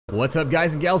What's up,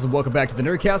 guys and gals, and welcome back to the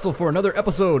Nerd Castle for another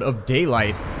episode of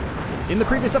Daylight. In the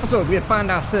previous episode, we had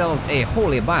found ourselves a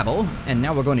holy Bible, and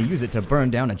now we're going to use it to burn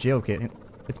down a jail kit.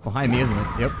 It's behind me, isn't it?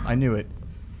 Yep, I knew it.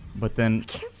 But then...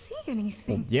 I can't see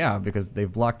anything. Well, yeah, because they've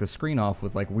blocked the screen off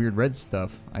with, like, weird red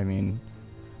stuff. I mean,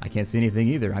 I can't see anything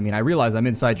either. I mean, I realize I'm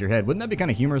inside your head. Wouldn't that be kind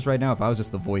of humorous right now if I was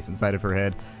just the voice inside of her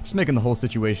head? Just making the whole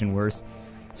situation worse.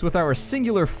 So with our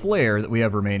singular flare that we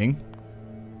have remaining...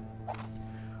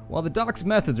 While the doc's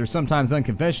methods are sometimes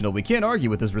unconventional, we can't argue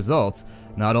with his results.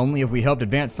 Not only have we helped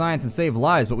advance science and save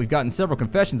lives, but we've gotten several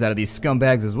confessions out of these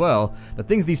scumbags as well. The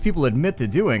things these people admit to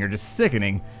doing are just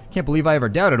sickening. Can't believe I ever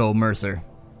doubted old Mercer.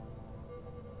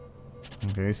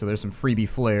 Okay, so there's some freebie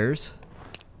flares.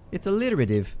 It's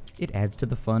alliterative. It adds to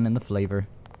the fun and the flavor.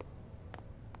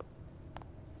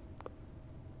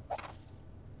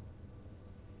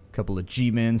 Couple of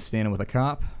G-men standing with a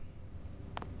cop.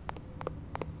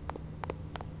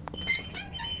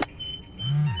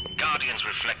 Guardians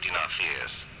reflecting our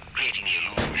fears, creating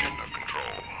the illusion of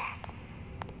control.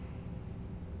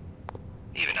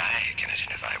 Even I can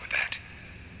identify with that.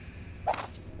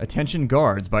 Attention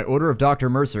guards. By order of Dr.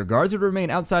 Mercer, guards would remain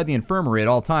outside the infirmary at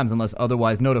all times unless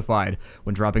otherwise notified.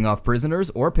 When dropping off prisoners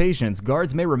or patients,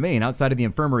 guards may remain outside of the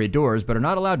infirmary doors but are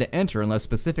not allowed to enter unless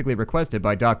specifically requested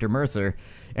by Dr. Mercer.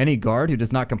 Any guard who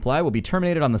does not comply will be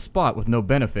terminated on the spot with no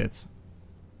benefits.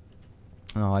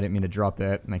 Oh, I didn't mean to drop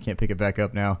that, and I can't pick it back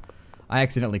up now. I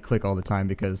accidentally click all the time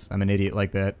because I'm an idiot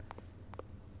like that.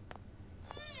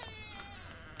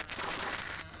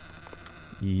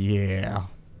 Yeah.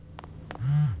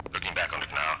 Looking back on it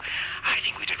now, I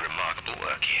think we did remarkable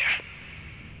work here.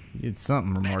 It's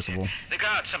something remarkable. The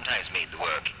guards sometimes made the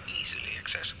work easily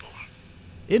accessible.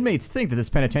 Inmates think that this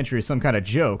penitentiary is some kind of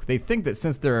joke. They think that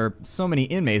since there are so many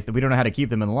inmates that we don't know how to keep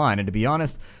them in line, and to be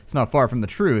honest, it's not far from the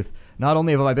truth. Not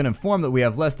only have I been informed that we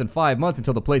have less than 5 months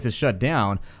until the place is shut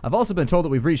down, I've also been told that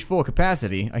we've reached full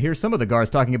capacity. I hear some of the guards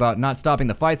talking about not stopping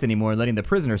the fights anymore and letting the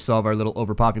prisoners solve our little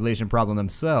overpopulation problem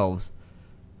themselves.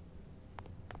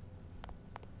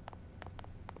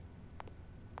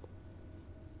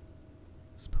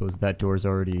 Suppose that door's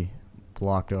already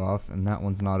blocked off, and that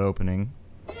one's not opening.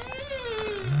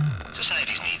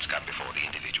 Society's needs come before the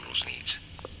individual's needs.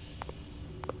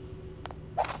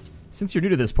 Since you're new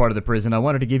to this part of the prison, I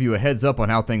wanted to give you a heads up on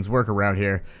how things work around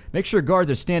here. Make sure guards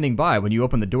are standing by when you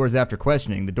open the doors after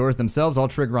questioning. The doors themselves all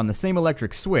trigger on the same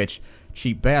electric switch.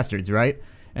 Cheap bastards, right?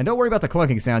 And don't worry about the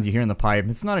clunking sounds you hear in the pipe.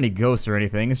 It's not any ghosts or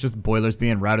anything, it's just boilers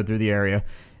being routed through the area.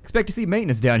 Expect to see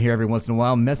maintenance down here every once in a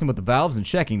while, messing with the valves and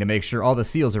checking to make sure all the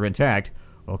seals are intact.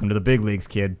 Welcome to the big leagues,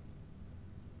 kid.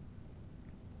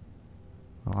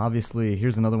 Well, obviously,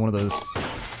 here's another one of those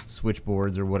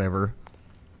switchboards or whatever.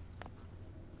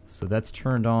 So that's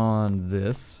turned on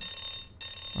this.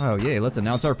 Oh, yay, let's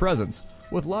announce our presence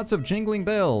with lots of jingling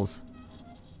bells.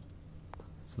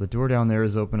 So the door down there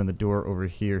is open and the door over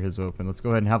here is open. Let's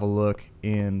go ahead and have a look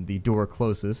in the door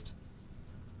closest.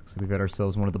 Looks like we've got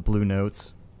ourselves one of the Blue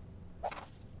Notes.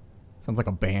 Sounds like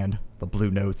a band, the Blue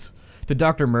Notes. To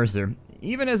Dr. Mercer,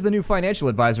 even as the new financial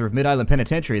advisor of Mid-Island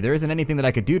Penitentiary, there isn't anything that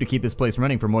I could do to keep this place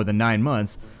running for more than 9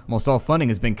 months. Almost all funding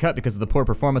has been cut because of the poor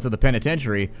performance of the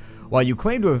penitentiary. While you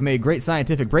claim to have made great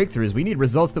scientific breakthroughs, we need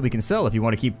results that we can sell if you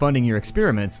want to keep funding your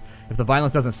experiments. If the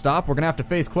violence doesn't stop, we're going to have to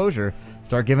face closure.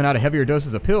 Start giving out heavier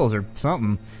doses of pills or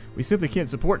something. We simply can't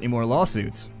support any more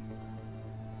lawsuits.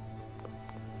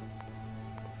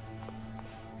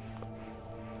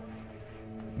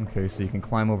 Okay, so you can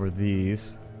climb over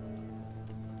these.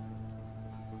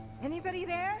 Anybody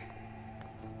there?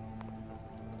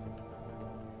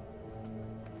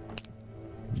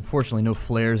 Unfortunately, no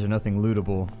flares or nothing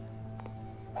lootable.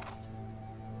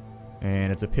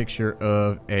 And it's a picture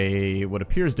of a, what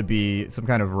appears to be some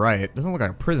kind of riot. Doesn't look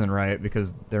like a prison riot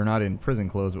because they're not in prison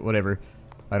clothes, but whatever.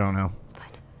 I don't know.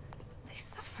 But they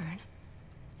suffered.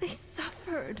 They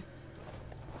suffered.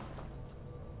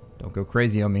 Don't go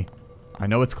crazy on me. I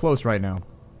know it's close right now.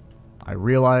 I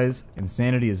realize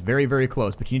insanity is very, very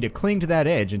close, but you need to cling to that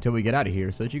edge until we get out of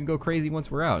here so that you can go crazy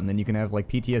once we're out, and then you can have, like,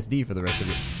 PTSD for the rest of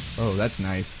it. Oh, that's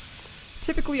nice.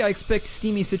 Typically, I expect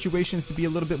steamy situations to be a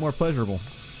little bit more pleasurable.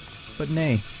 But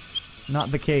nay, not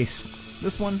the case.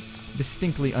 This one,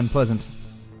 distinctly unpleasant.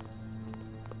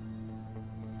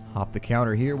 Hop the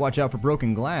counter here. Watch out for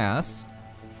broken glass.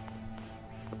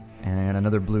 And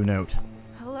another Blue Note.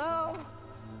 Hello?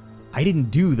 I didn't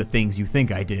do the things you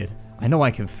think I did. I know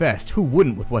I confessed. Who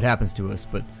wouldn't with what happens to us?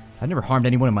 But I've never harmed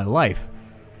anyone in my life.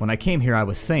 When I came here, I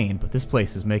was sane, but this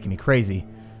place is making me crazy.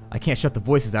 I can't shut the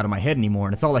voices out of my head anymore,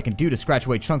 and it's all I can do to scratch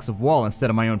away chunks of wall instead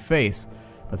of my own face.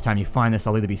 By the time you find this,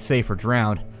 I'll either be safe or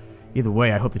drowned. Either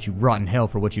way, I hope that you rot in hell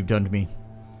for what you've done to me.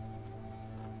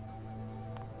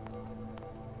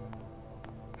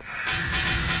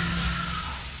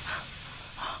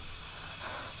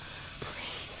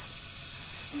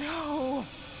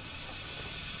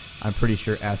 I'm pretty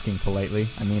sure asking politely.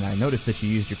 I mean, I noticed that you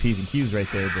used your P's and Q's right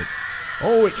there, but...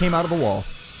 Oh, it came out of the wall.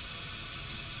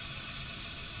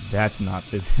 That's not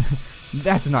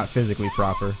That's not physically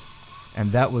proper.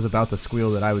 And that was about the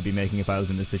squeal that I would be making if I was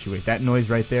in this situation. That noise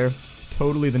right there,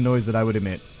 totally the noise that I would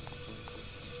emit.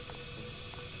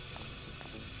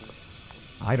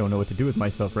 I don't know what to do with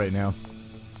myself right now.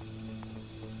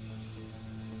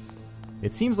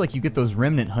 It seems like you get those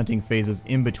remnant hunting phases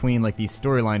in between like these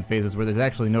storyline phases where there's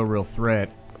actually no real threat.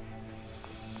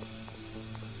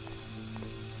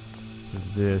 What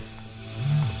is this?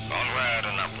 Onward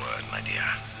and upward, my dear.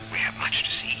 We have much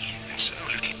to see, and so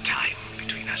little time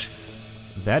between us.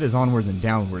 That is onwards and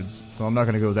downwards, so I'm not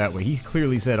going to go that way. He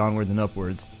clearly said onwards and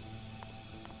upwards.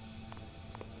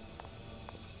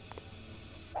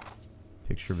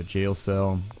 Picture of a jail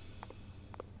cell.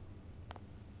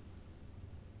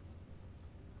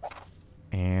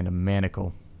 And a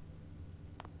manacle.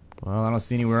 Well, I don't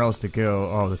see anywhere else to go.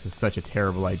 Oh, this is such a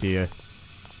terrible idea.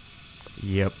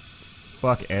 Yep.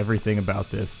 Fuck everything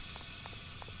about this.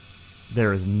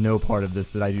 There is no part of this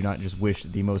that I do not just wish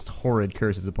the most horrid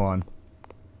curses upon.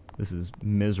 This is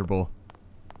miserable.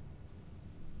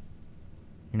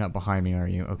 You're not behind me, are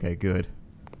you? Okay, good.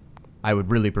 I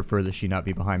would really prefer that she not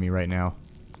be behind me right now.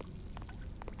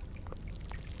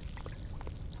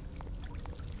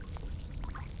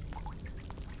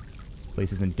 This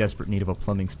place is in desperate need of a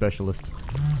plumbing specialist.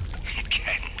 It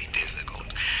can be difficult,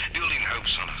 building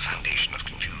hopes on a foundation of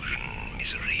confusion,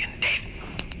 misery, and death.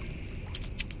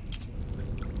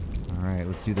 Alright,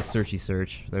 let's do the searchy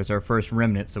search. There's our first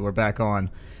remnant, so we're back on.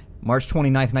 March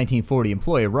 29th, 1940.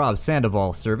 Employee Rob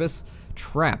Sandoval. Service.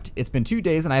 Trapped. It's been 2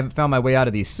 days and I haven't found my way out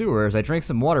of these sewers. I drank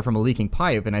some water from a leaking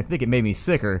pipe and I think it made me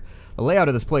sicker. The layout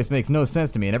of this place makes no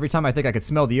sense to me, and every time I think I could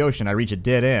smell the ocean, I reach a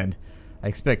dead end. I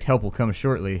expect help will come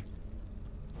shortly.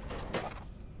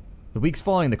 The weeks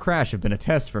following the crash have been a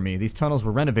test for me. These tunnels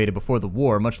were renovated before the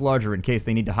war, much larger in case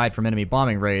they need to hide from enemy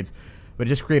bombing raids, but it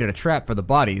just created a trap for the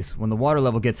bodies. When the water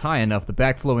level gets high enough, the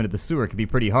backflow into the sewer can be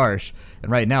pretty harsh, and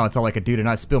right now it's all I could do to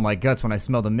not spill my guts when I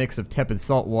smell the mix of tepid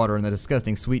salt water and the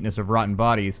disgusting sweetness of rotten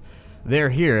bodies. They're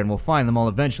here, and we'll find them all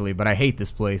eventually, but I hate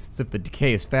this place. It's if the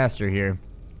decay is faster here.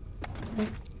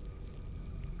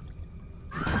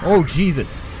 Oh,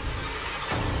 Jesus!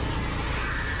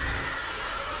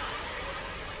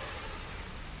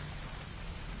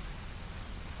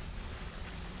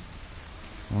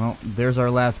 Well, there's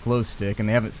our last glow stick, and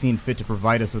they haven't seen fit to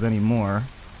provide us with any more.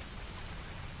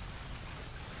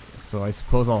 So I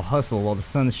suppose I'll hustle while the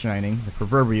sun's shining, the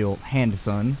proverbial hand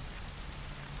sun.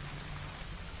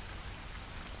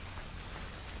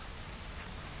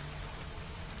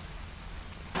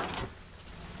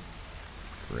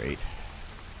 Great.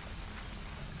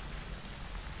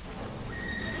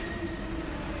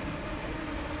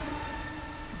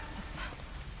 What's that sound?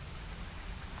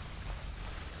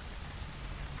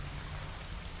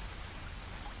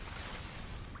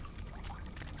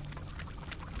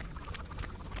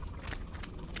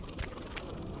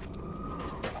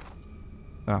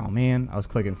 Oh man, I was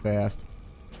clicking fast.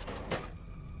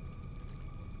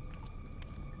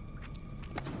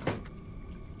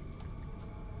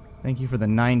 Thank you for the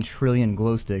 9 trillion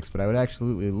glow sticks, but I would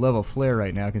absolutely love a flare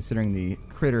right now considering the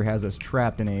critter has us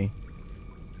trapped in a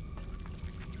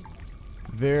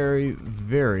very,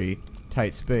 very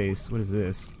tight space. What is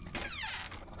this?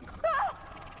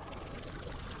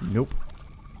 Nope.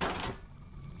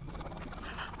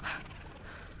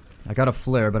 I got a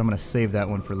flare, but I'm going to save that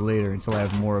one for later until I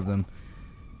have more of them.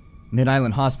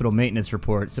 Mid-Island Hospital Maintenance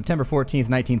Report. September 14th,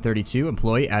 1932.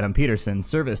 Employee Adam Peterson.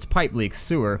 Serviced pipe leaks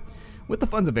sewer. With the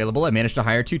funds available, I managed to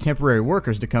hire 2 temporary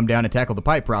workers to come down and tackle the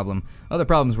pipe problem. Other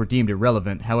problems were deemed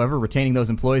irrelevant. However, retaining those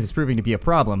employees is proving to be a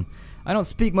problem. I don't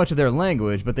speak much of their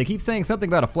language, but they keep saying something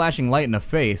about a flashing light in a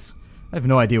face. I have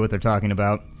no idea what they're talking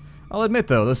about. I'll admit,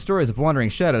 though, those stories of wandering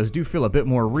shadows do feel a bit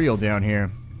more real down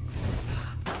here.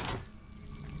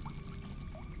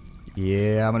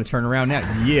 Yeah, I'm gonna turn around now.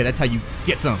 Yeah, that's how you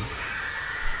get some.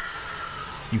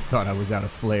 You thought I was out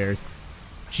of flares.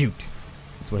 Shoot.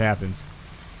 That's what happens.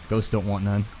 Ghosts don't want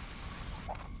none.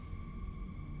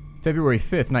 February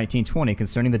 5th, 1920,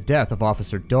 concerning the death of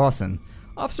Officer Dawson.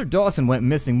 Officer Dawson went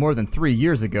missing more than 3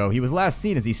 years ago. He was last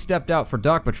seen as he stepped out for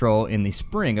dock patrol in the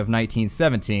spring of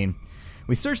 1917.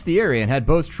 We searched the area and had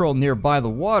boats trolled nearby the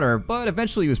water, but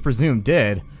eventually he was presumed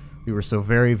dead. We were so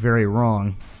very, very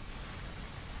wrong.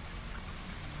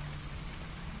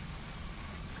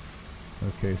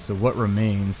 Okay, so what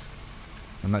remains?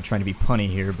 I'm not trying to be punny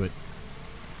here, but...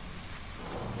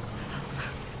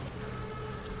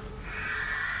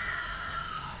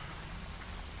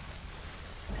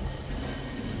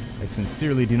 I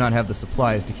sincerely do not have the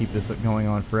supplies to keep this going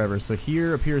on forever. So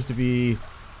here appears to be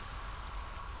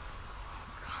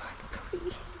God,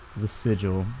 please. the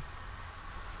sigil.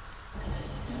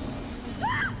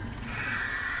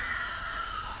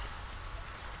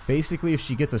 Basically, if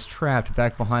she gets us trapped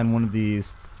back behind one of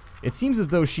these, it seems as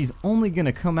though she's only going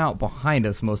to come out behind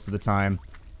us most of the time.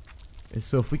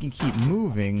 So if we can keep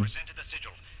moving... Presented the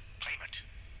sigil. Claim it.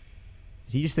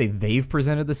 Did he just say they've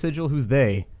presented the sigil? Who's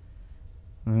they?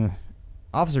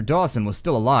 Officer Dawson was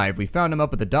still alive. We found him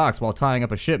up at the docks while tying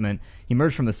up a shipment. He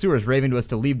emerged from the sewers raving to us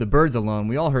to leave the birds alone.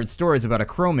 We all heard stories about a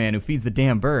crow man who feeds the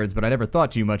damn birds, but I never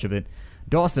thought too much of it.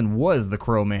 Dawson was the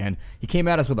crow man. He came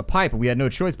at us with a pipe, and we had no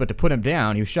choice but to put him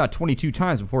down. He was shot 22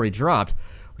 times before he dropped.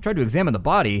 We tried to examine the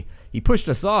body. He pushed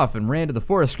us off and ran to the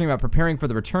forest screaming about preparing for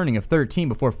the returning of 13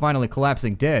 before finally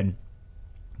collapsing dead.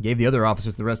 Gave the other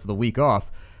officers the rest of the week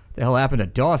off. What the hell happened to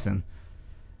Dawson?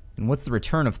 And what's the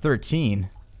return of 13?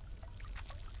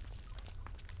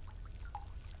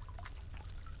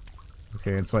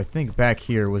 Okay, and so I think back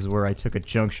here was where I took a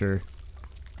juncture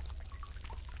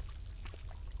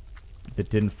that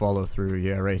didn't follow through.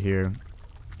 Yeah, right here.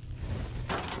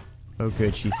 Oh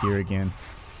good, she's here again.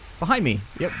 Behind me!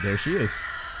 Yep, there she is.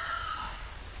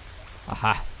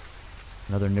 Aha.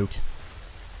 Another note.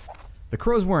 The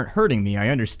crows weren't hurting me, I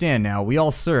understand now. We all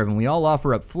serve, and we all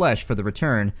offer up flesh for the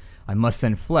return. I must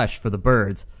send flesh for the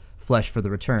birds. Flesh for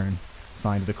the return.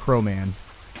 Signed, the Crow Man.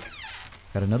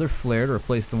 Got another flare to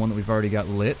replace the one that we've already got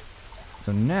lit.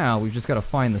 So now we've just got to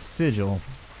find the sigil.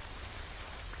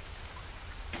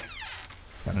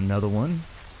 Got another one.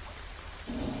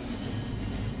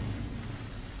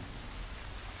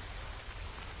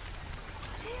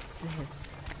 What is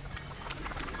this?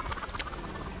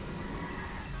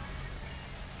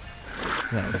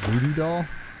 Is that a voodoo doll?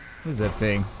 What is that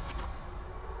thing?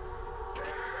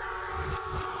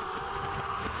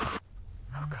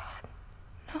 Oh God,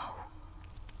 no.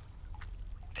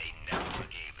 They never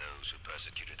forgave those who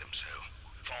persecuted them so.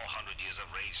 400 years of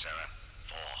rage, Sarah.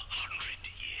 400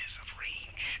 years of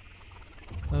rage.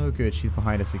 Oh good, she's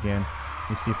behind us again. Let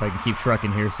me see if I can keep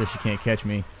trucking here so she can't catch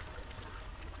me.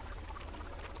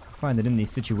 I find that in these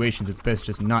situations it's best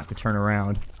just not to turn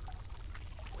around.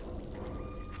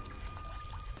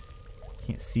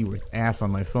 Can't see with ass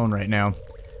on my phone right now,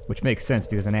 which makes sense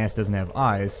because an ass doesn't have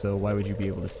eyes, so why would you be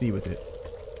able to see with it?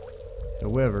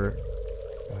 However,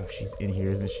 oh, she's in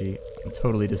here, isn't she? I'm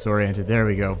totally disoriented. There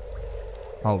we go.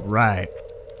 All right.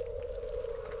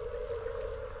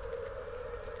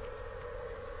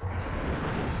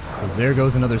 So there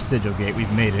goes another sigil gate.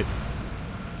 We've made it.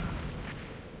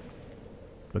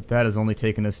 But that has only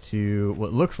taken us to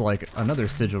what looks like another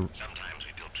sigil. Sometimes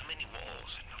we build too many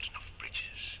walls and not enough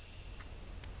bridges.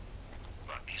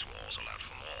 But these walls allowed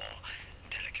for more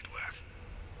delicate work.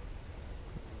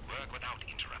 Work without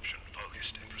interruption,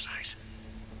 focused and precise.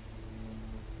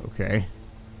 Okay.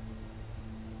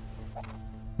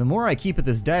 The more I keep at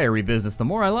this diary business, the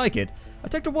more I like it. I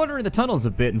took to wandering the tunnels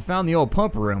a bit and found the old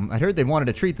pump room. I'd heard they wanted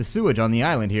to treat the sewage on the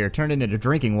island here, turn it into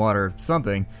drinking water or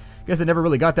something. Guess I never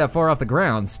really got that far off the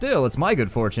ground. Still, it's my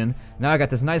good fortune. Now I got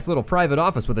this nice little private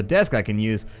office with a desk I can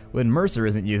use when Mercer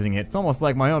isn't using it. It's almost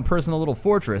like my own personal little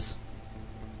fortress.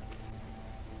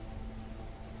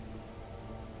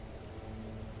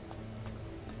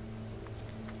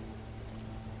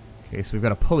 Okay, so we've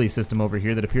got a pulley system over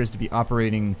here that appears to be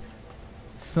operating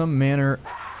some manner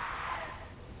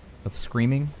of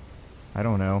screaming. I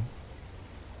don't know.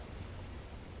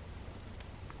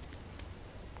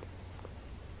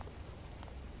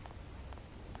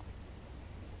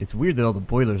 It's weird that all the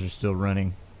boilers are still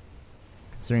running,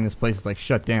 considering this place is like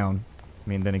shut down. I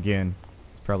mean, then again,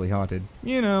 it's probably haunted.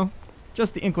 You know,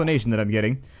 just the inclination that I'm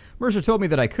getting. Mercer told me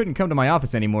that I couldn't come to my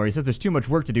office anymore. He says there's too much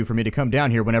work to do for me to come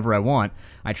down here whenever I want.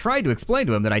 I tried to explain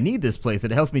to him that I need this place,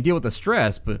 that it helps me deal with the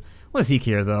stress, but what does he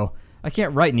care though? I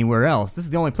can't write anywhere else. This is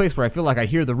the only place where I feel like I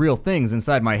hear the real things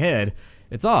inside my head.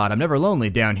 It's odd, I'm never lonely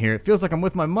down here. It feels like I'm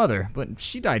with my mother, but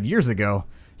she died years ago.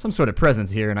 Some sort of presence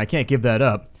here, and I can't give that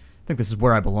up. I think this is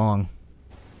where I belong.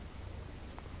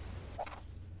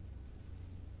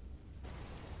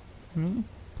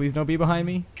 Please don't be behind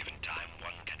me. Given time,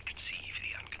 one can conceive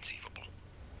the unconceivable.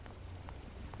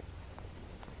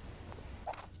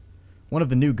 One of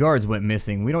the new guards went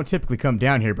missing. We don't typically come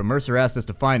down here, but Mercer asked us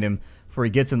to find him before he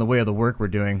gets in the way of the work we're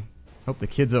doing. Hope the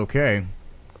kid's okay.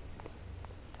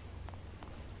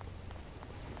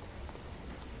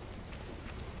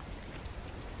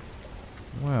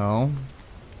 Well...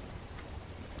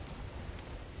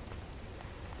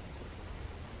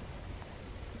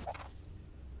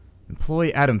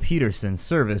 Employee Adam Peterson,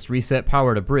 service, reset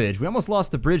power to bridge. We almost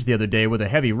lost the bridge the other day with a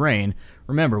heavy rain.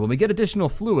 Remember, when we get additional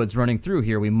fluids running through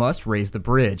here, we must raise the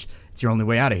bridge. It's your only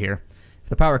way out of here. If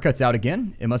the power cuts out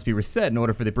again, it must be reset in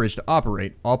order for the bridge to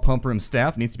operate. All pump room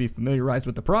staff needs to be familiarized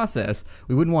with the process.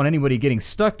 We wouldn't want anybody getting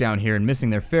stuck down here and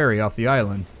missing their ferry off the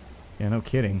island. Yeah, no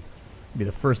kidding. It'd be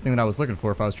the first thing that I was looking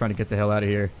for if I was trying to get the hell out of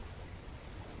here.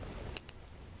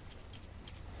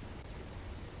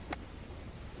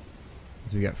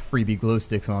 Since we got freebie glow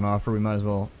sticks on offer, we might as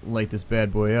well light this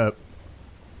bad boy up.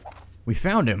 We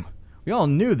found him. We all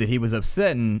knew that he was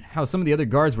upset and how some of the other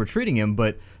guards were treating him,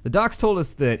 but the docs told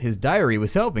us that his diary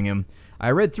was helping him.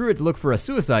 I read through it to look for a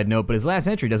suicide note, but his last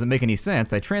entry doesn't make any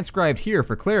sense. I transcribed here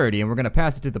for clarity, and we're going to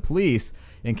pass it to the police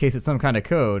in case it's some kind of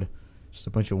code. Just a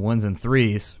bunch of 1s and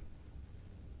 3s.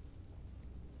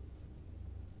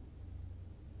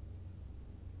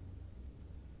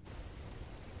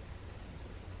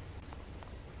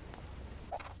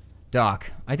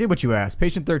 Doc, I did what you asked.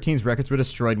 Patient 13's records were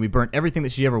destroyed, and we burnt everything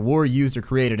that she ever wore, used, or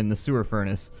created in the sewer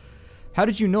furnace. How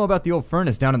did you know about the old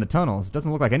furnace down in the tunnels? It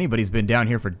doesn't look like anybody's been down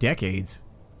here for decades.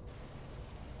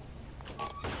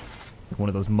 It's like one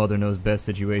of those mother knows best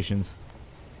situations.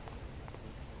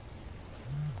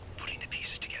 Putting the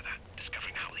pieces together,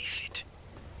 discovering how they fit.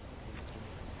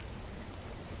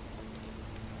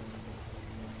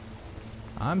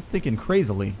 I'm thinking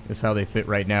crazily is how they fit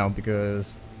right now,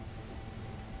 because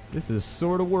this is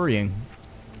sort of worrying.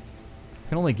 I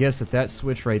can only guess that that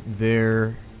switch right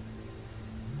there...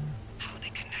 How they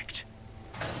connect.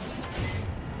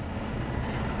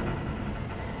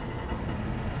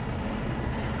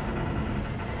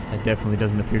 That definitely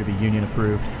doesn't appear to be union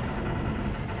approved.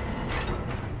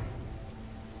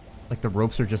 Like the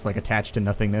ropes are just like attached to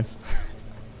nothingness.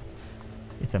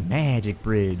 It's a magic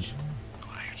bridge.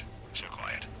 Quiet. So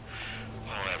quiet.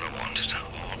 All I ever wanted. All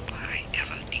I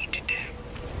ever needed.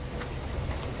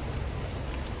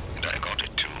 And I got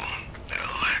it too. Oh,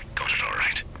 I got it all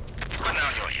right. But now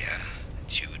you're here.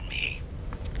 It's you and me.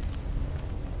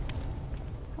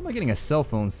 How am I getting a cell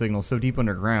phone signal so deep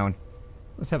underground?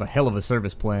 Must have a hell of a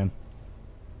service plan.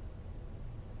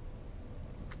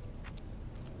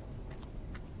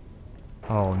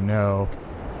 Oh no.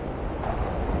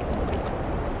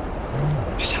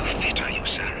 So fit are you,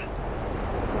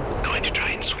 Sarah? Going to try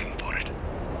and swim for it?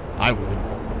 I would.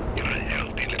 You're a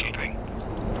healthy little thing.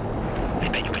 I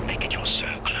bet you can make it. You're so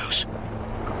close.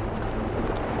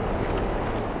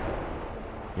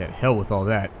 Yeah, hell with all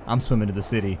that. I'm swimming to the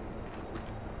city.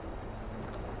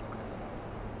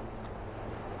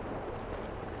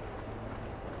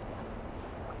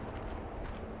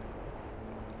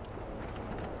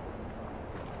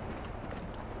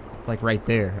 It's like right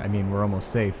there. I mean, we're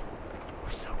almost safe. We're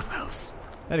so close.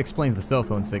 That explains the cell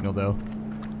phone signal, though.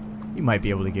 You might be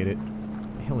able to get it.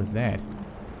 What the hell is that?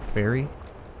 Fairy?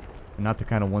 And not the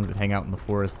kind of ones that hang out in the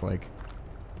forest, like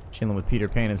chilling with Peter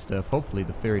Pan and stuff. Hopefully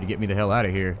the fairy to get me the hell out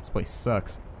of here. This place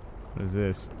sucks. What is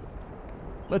this?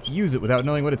 Let's use it without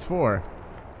knowing what it's for.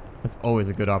 That's always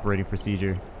a good operating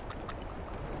procedure.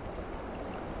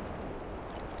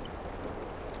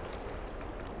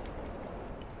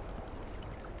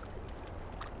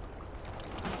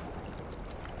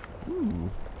 Ooh.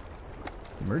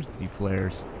 Emergency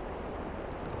flares.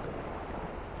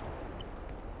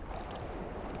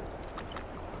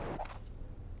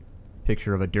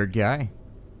 Picture of a dirt guy.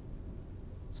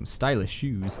 Some stylish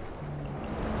shoes.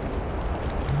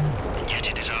 And yet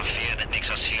it is our fear that makes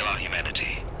us feel our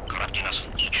humanity, corrupting us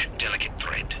with each delicate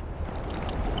thread.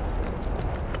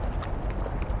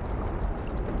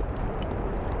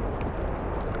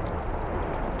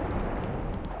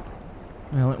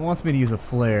 Well, it wants me to use a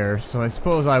flare, so I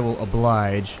suppose I will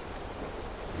oblige.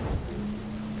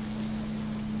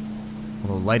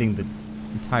 Although lighting the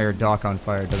entire dock on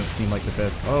fire doesn't seem like the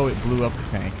best. Oh, it blew up the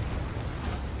tank.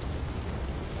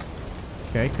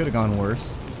 Okay, could have gone worse.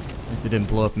 At least it didn't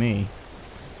blow up me,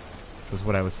 which was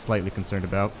what I was slightly concerned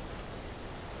about.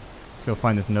 Let's go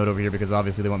find this note over here because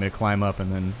obviously they want me to climb up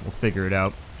and then we'll figure it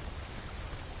out.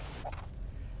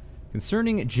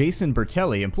 Concerning Jason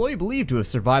Bertelli, employee believed to have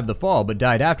survived the fall but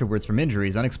died afterwards from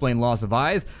injuries, unexplained loss of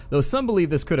eyes, though some believe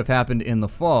this could have happened in the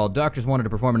fall. Doctors wanted to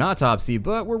perform an autopsy,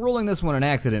 but we're ruling this one an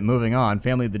accident. Moving on.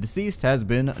 Family of the deceased has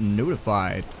been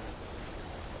notified.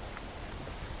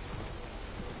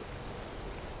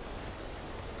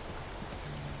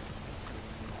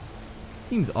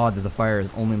 Seems odd that the fire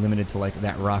is only limited to like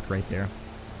that rock right there.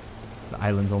 The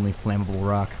island's only flammable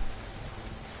rock.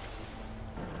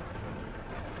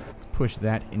 Push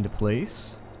that into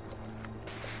place.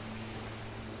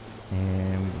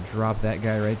 And we will drop that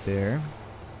guy right there.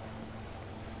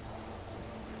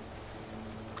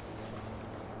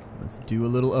 Let's do a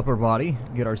little upper body,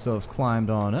 get ourselves climbed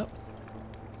on up.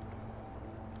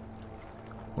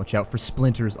 Watch out for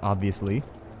splinters, obviously.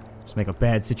 Just make a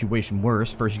bad situation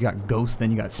worse. First you got ghosts,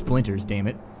 then you got splinters, damn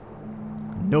it.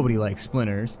 Nobody likes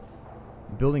splinters.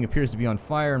 The building appears to be on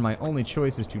fire, and my only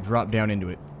choice is to drop down into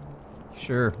it.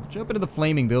 Sure, jump into the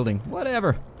flaming building.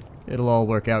 Whatever. It'll all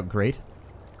work out great.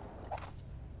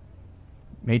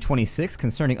 May 26th,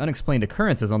 concerning unexplained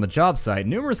occurrences on the job site.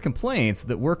 Numerous complaints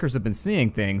that workers have been seeing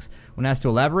things. When asked to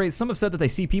elaborate, some have said that they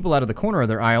see people out of the corner of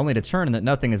their eye only to turn and that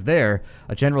nothing is there.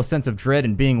 A general sense of dread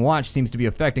and being watched seems to be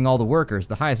affecting all the workers.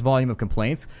 The highest volume of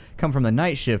complaints come from the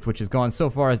night shift, which has gone so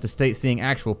far as to state seeing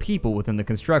actual people within the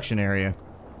construction area.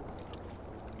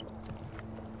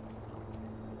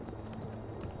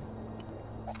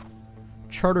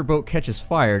 Charter boat catches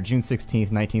fire, June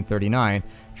 16th, 1939.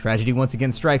 Tragedy once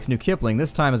again strikes New Kipling,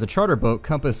 this time as a charter boat,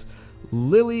 Compass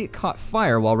Lily, caught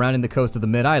fire while rounding the coast of the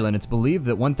Mid-Island. It's believed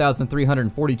that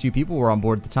 1,342 people were on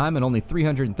board at the time, and only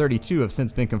 332 have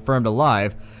since been confirmed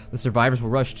alive. The survivors were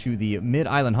rushed to the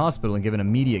Mid-Island Hospital and given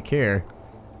immediate care.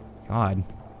 God,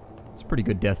 it's a pretty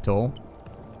good death toll.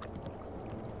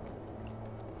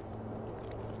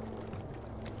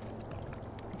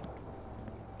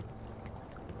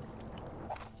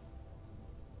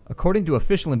 According to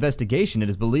official investigation, it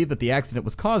is believed that the accident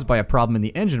was caused by a problem in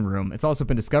the engine room. It's also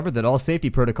been discovered that all safety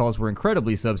protocols were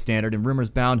incredibly substandard, and rumors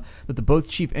bound that the boat's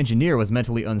chief engineer was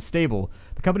mentally unstable.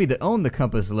 The company that owned the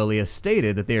Compass Lily has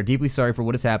stated that they are deeply sorry for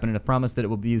what has happened and have promised that it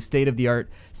will use state-of-the-art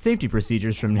safety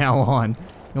procedures from now on.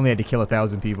 They only had to kill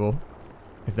 1,000 people.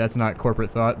 If that's not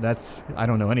corporate thought, I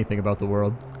don't know anything about the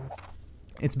world.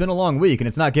 It's been a long week, and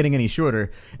it's not getting any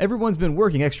shorter. Everyone's been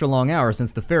working extra long hours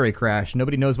since the ferry crash.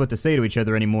 Nobody knows what to say to each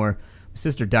other anymore. My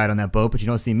sister died on that boat, but you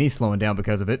don't see me slowing down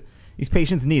because of it. These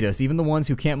patients need us, even the ones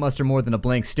who can't muster more than a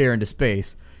blank stare into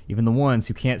space. Even the ones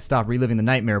who can't stop reliving the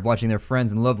nightmare of watching their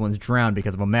friends and loved ones drown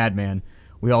because of a madman.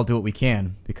 We all do what we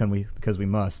can, because we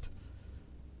must.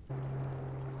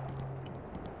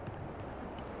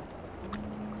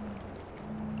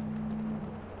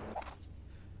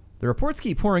 The reports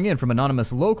keep pouring in from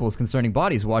anonymous locals concerning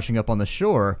bodies washing up on the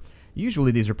shore.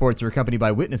 Usually these reports are accompanied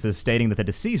by witnesses stating that the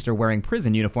deceased are wearing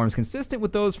prison uniforms consistent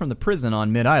with those from the prison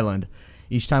on Mid-Island.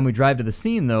 Each time we drive to the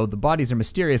scene, though, the bodies are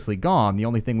mysteriously gone. The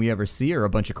only thing we ever see are a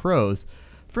bunch of crows.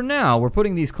 For now, we're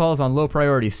putting these calls on low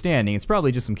priority standing. It's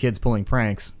probably just some kids pulling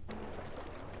pranks.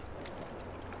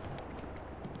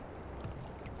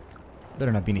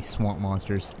 Better not be any swamp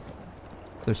monsters.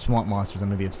 If there's swamp monsters, I'm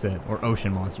gonna be upset. Or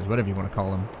ocean monsters, whatever you want to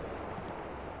call them.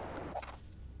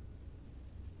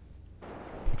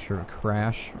 Picture a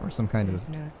crash or some kind There's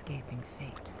of... no escaping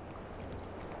fate.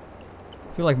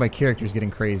 I feel like my character's getting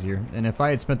crazier, and if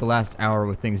I had spent the last hour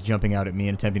with things jumping out at me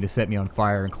and attempting to set me on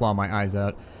fire and claw my eyes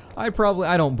out, I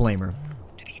don't blame her.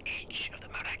 To the age of the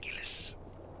miraculous.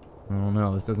 I don't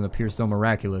know, this doesn't appear so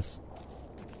miraculous.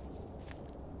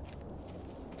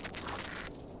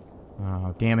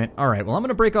 Oh, damn it. Alright, well, I'm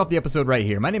gonna break off the episode right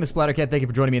here. My name is Splattercat, thank you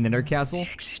for joining me in the Nerd Castle.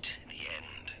 Exit, the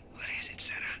end. Where is it,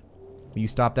 Sarah? Will you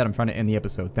stop that? I'm trying to end the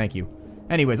episode. Thank you.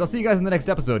 Anyways, I'll see you guys in the next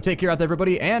episode. Take care out there,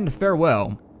 everybody, and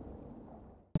farewell.